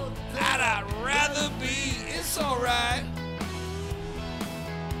world that I'd rather be. It's alright.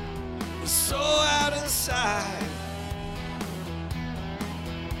 We're so out of sight.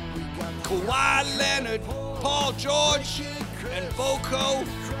 We got Kawhi Leonard, Paul George, and Boko,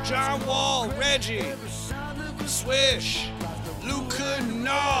 John Wall, Reggie, Swish, Luka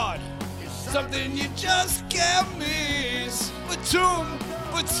Nard. Something you just can't miss. Batum,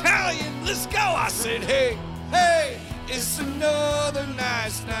 Battalion, let's go. I said, hey, hey, it's another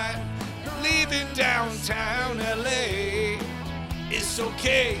nice night. Leaving downtown LA. It's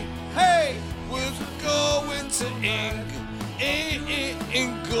okay, hey, we're going to Inglewood.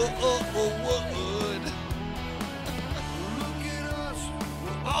 Look at us,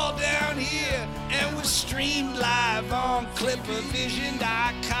 we're all down here, and we're streamed live on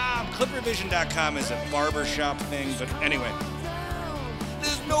ClipperVision.com. ClipperVision.com is a barbershop thing, but anyway.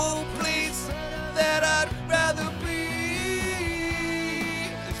 There's no place that I'd rather be.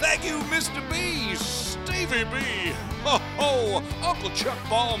 Thank you, Mr. B, Stevie B, ho, Uncle Chuck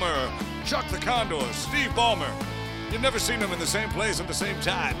Ballmer, Chuck the Condor, Steve Ballmer. You've never seen them in the same place at the same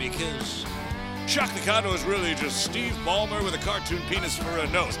time because Chuck the Condor is really just Steve Ballmer with a cartoon penis for a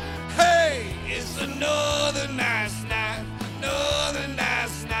nose. Hey, it's another nice night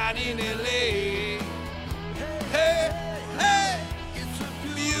in LA. Hey, hey, it's a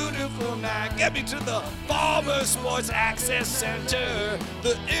beautiful night. Get me to the Ballmer Sports Access Center,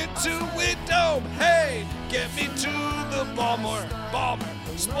 the Intuit Dome. Hey, get me to the Ballmer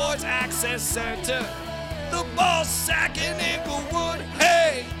Sports Access Center, the Ball Sack in Inglewood.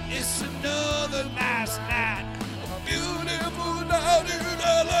 Hey, it's another nice night, a beautiful night in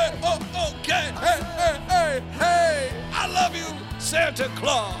LA. Oh, okay. Hey, I love you, Santa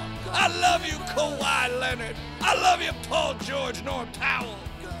Claus. I love you, Kawhi Leonard. I love you, Paul George, Norm Powell,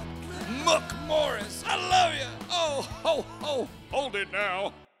 Mook Morris. I love you. Oh, hold it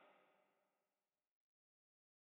now.